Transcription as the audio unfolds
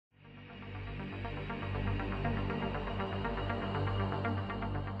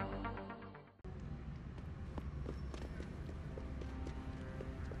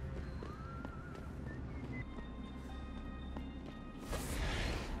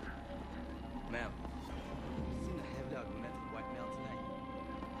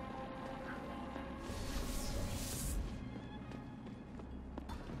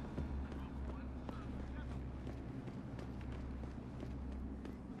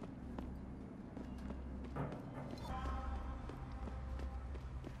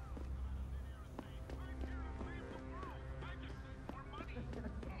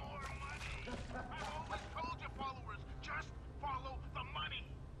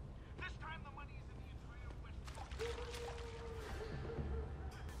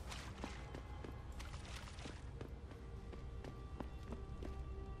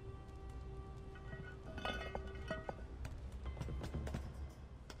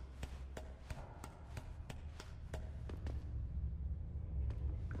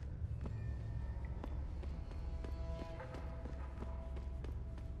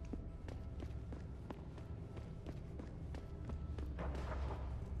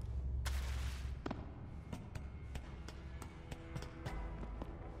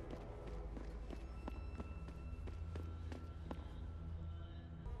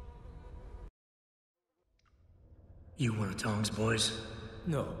You one of Tong's boys?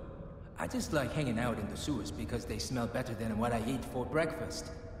 No. I just like hanging out in the sewers because they smell better than what I eat for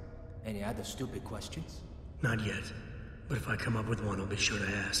breakfast. Any other stupid questions? Not yet. But if I come up with one, I'll be sure to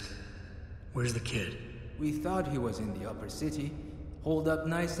ask. Where's the kid? We thought he was in the upper city, holed up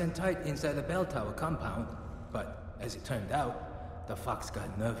nice and tight inside the bell tower compound. But, as it turned out, the fox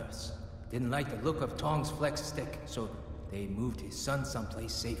got nervous. Didn't like the look of Tong's flex stick, so they moved his son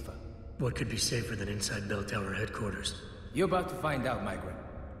someplace safer. What could be safer than inside bell tower headquarters? You're about to find out, migrant.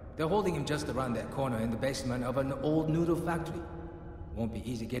 They're holding him just around that corner in the basement of an old noodle factory. Won't be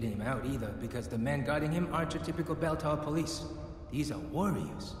easy getting him out either, because the men guarding him aren't your typical bell tower police. These are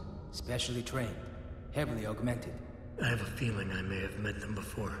warriors, specially trained, heavily augmented. I have a feeling I may have met them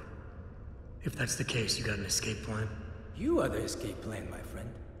before. If that's the case, you got an escape plan? You are the escape plan, my friend.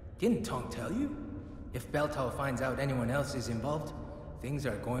 Didn't Tong tell you? If bell tower finds out anyone else is involved, things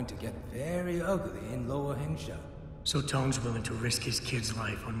are going to get very ugly in Lower Hengsha. So Tong's willing to risk his kid's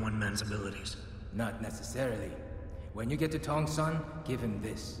life on one man's abilities? Not necessarily. When you get to Tong's son, give him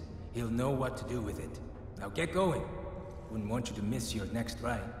this. He'll know what to do with it. Now get going. Wouldn't want you to miss your next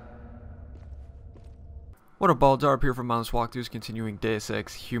ride. What up, Baldarp here from Mindless Walkthroughs, continuing Deus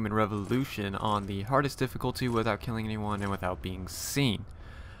Ex Human Revolution on the hardest difficulty without killing anyone and without being seen.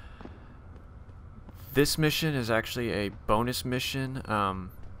 This mission is actually a bonus mission.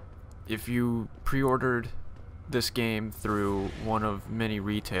 If you pre-ordered this game through one of many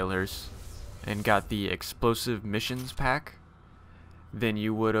retailers and got the explosive missions pack, then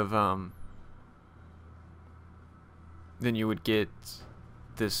you would have then you would get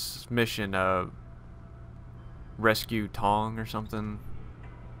this mission of rescue Tong or something.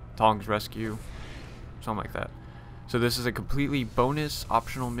 Tong's rescue, something like that. So this is a completely bonus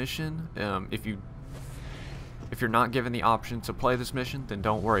optional mission. If you're not given the option to play this mission, then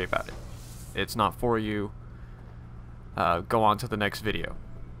don't worry about it. It's not for you. Go on to the next video.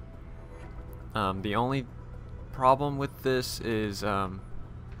 The only problem with this is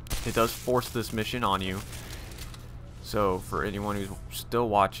it does force this mission on you. So for anyone who's still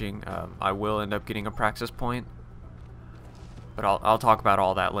watching, I will end up getting a praxis point, but I'll talk about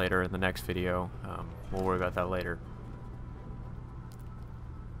all that later in the next video. We'll worry about that later.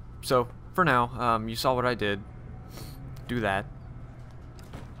 So for now, you saw what I did. Do that,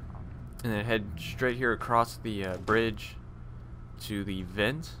 and then head straight here across the bridge to the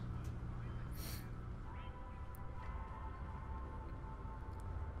vent.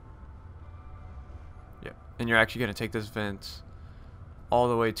 Yep, and you're actually going to take this vent all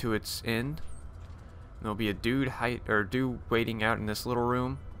the way to its end. And there'll be a dude waiting out in this little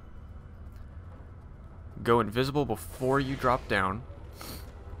room. Go invisible before you drop down,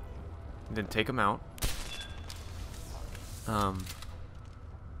 and then take him out.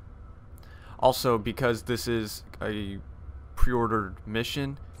 Also, because this is a pre-ordered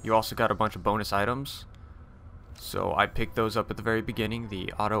mission, you also got a bunch of bonus items. So I picked those up at the very beginning,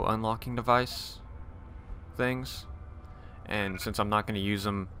 the auto unlocking device things. And since I'm not going to use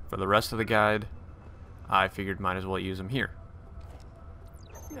them for the rest of the guide, I figured might as well use them here.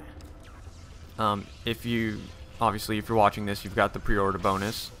 If you're watching this, you've got the pre-order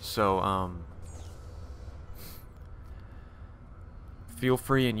bonus. So feel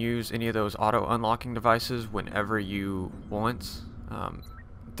free and use any of those auto unlocking devices whenever you want,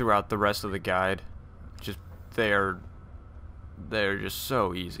 throughout the rest of the guide. They're just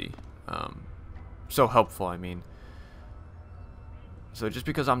so easy, so helpful, I mean. So just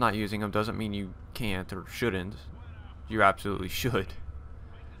because I'm not using them doesn't mean you can't or shouldn't. You absolutely should.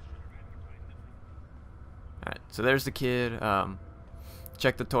 Alright, so there's the kid.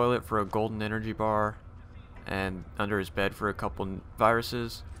 Check the toilet for a golden energy bar, and under his bed for a couple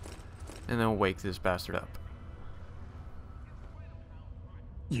viruses, and then we'll wake this bastard up.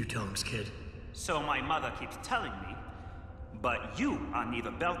 You Tong's kid. So my mother keeps telling me, but you are neither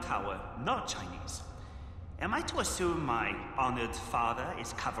bell tower nor Chinese. Am I to assume my honored father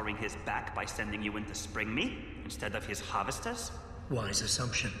is covering his back by sending you in to spring me instead of his harvesters? Wise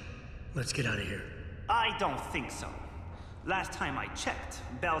assumption. Let's get out of here. I don't think so. Last time I checked,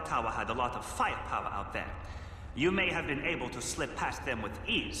 bell tower had a lot of firepower out there. You may have been able to slip past them with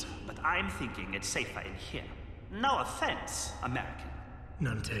ease, but I'm thinking it's safer in here. No offense, American.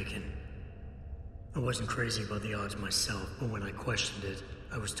 None taken. I wasn't crazy about the odds myself, but when I questioned it,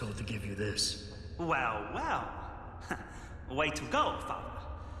 I was told to give you this. Well, well. Way to go, father.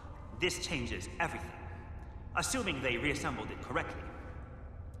 This changes everything. Assuming they reassembled it correctly.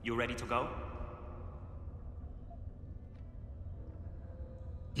 You ready to go?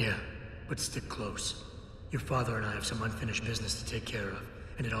 Yeah, but stick close. Your father and I have some unfinished business to take care of,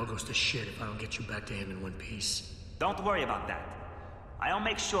 and it all goes to shit if I don't get you back to him in one piece. Don't worry about that. I'll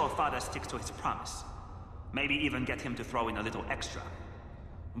make sure Father sticks to his promise. Maybe even get him to throw in a little extra.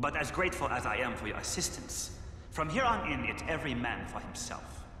 But as grateful as I am for your assistance, from here on in, it's every man for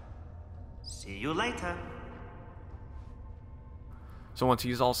himself. See you later. So once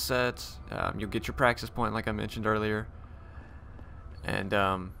he's all set, you'll get your praxis point like I mentioned earlier. And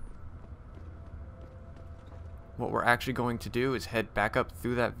what we're actually going to do is head back up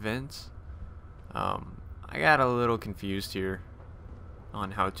through that vent. I got a little confused here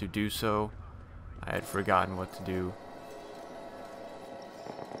on how to do so. I had forgotten what to do.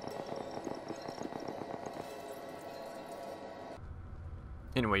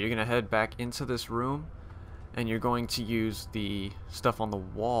 Anyway, you're going to head back into this room, and you're going to use the stuff on the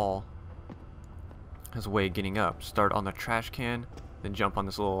wall as a way of getting up. Start on the trash can, then jump on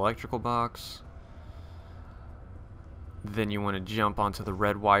this little electrical box. Then you want to jump onto the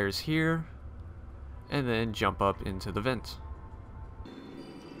red wires here, and then jump up into the vent.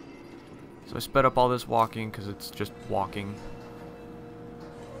 So I sped up all this walking because it's just walking.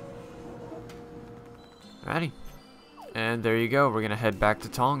 Alrighty. And there you go. We're going to head back to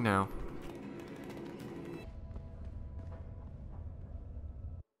Tong now.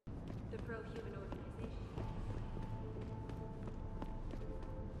 The pro-human organization.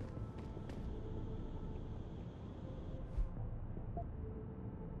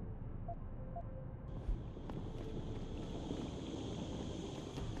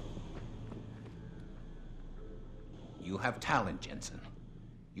 You have talent, Jensen.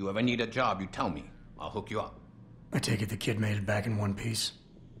 You ever need a job, you tell me. I'll hook you up. I take it the kid made it back in one piece?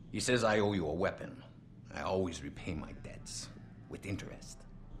 He says I owe you a weapon. I always repay my debts. With interest.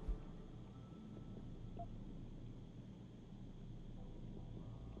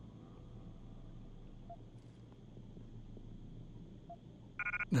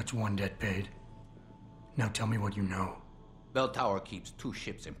 That's one debt paid. Now tell me what you know. Bell Tower keeps 2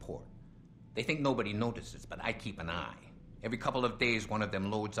 ships in port. They think nobody notices, but I keep an eye. Every couple of days, one of them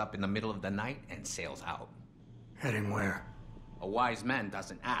loads up in the middle of the night and sails out. Heading where? A wise man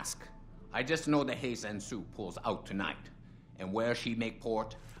doesn't ask. I just know the Hengsha pulls out tonight. And where she make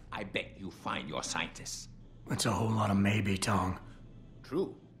port, I bet you find your scientists. That's a whole lot of maybe, Tong.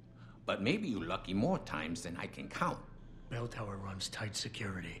 True. But maybe you lucky more times than I can count. Bell Tower runs tight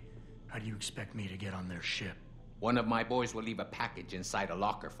security. How do you expect me to get on their ship? One of my boys will leave a package inside a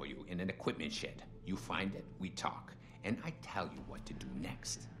locker for you in an equipment shed. You find it, we talk, and I tell you what to do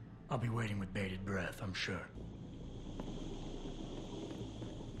next. I'll be waiting with bated breath, I'm sure.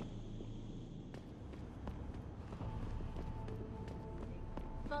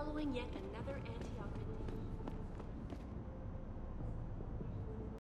 Following yet another Antioch.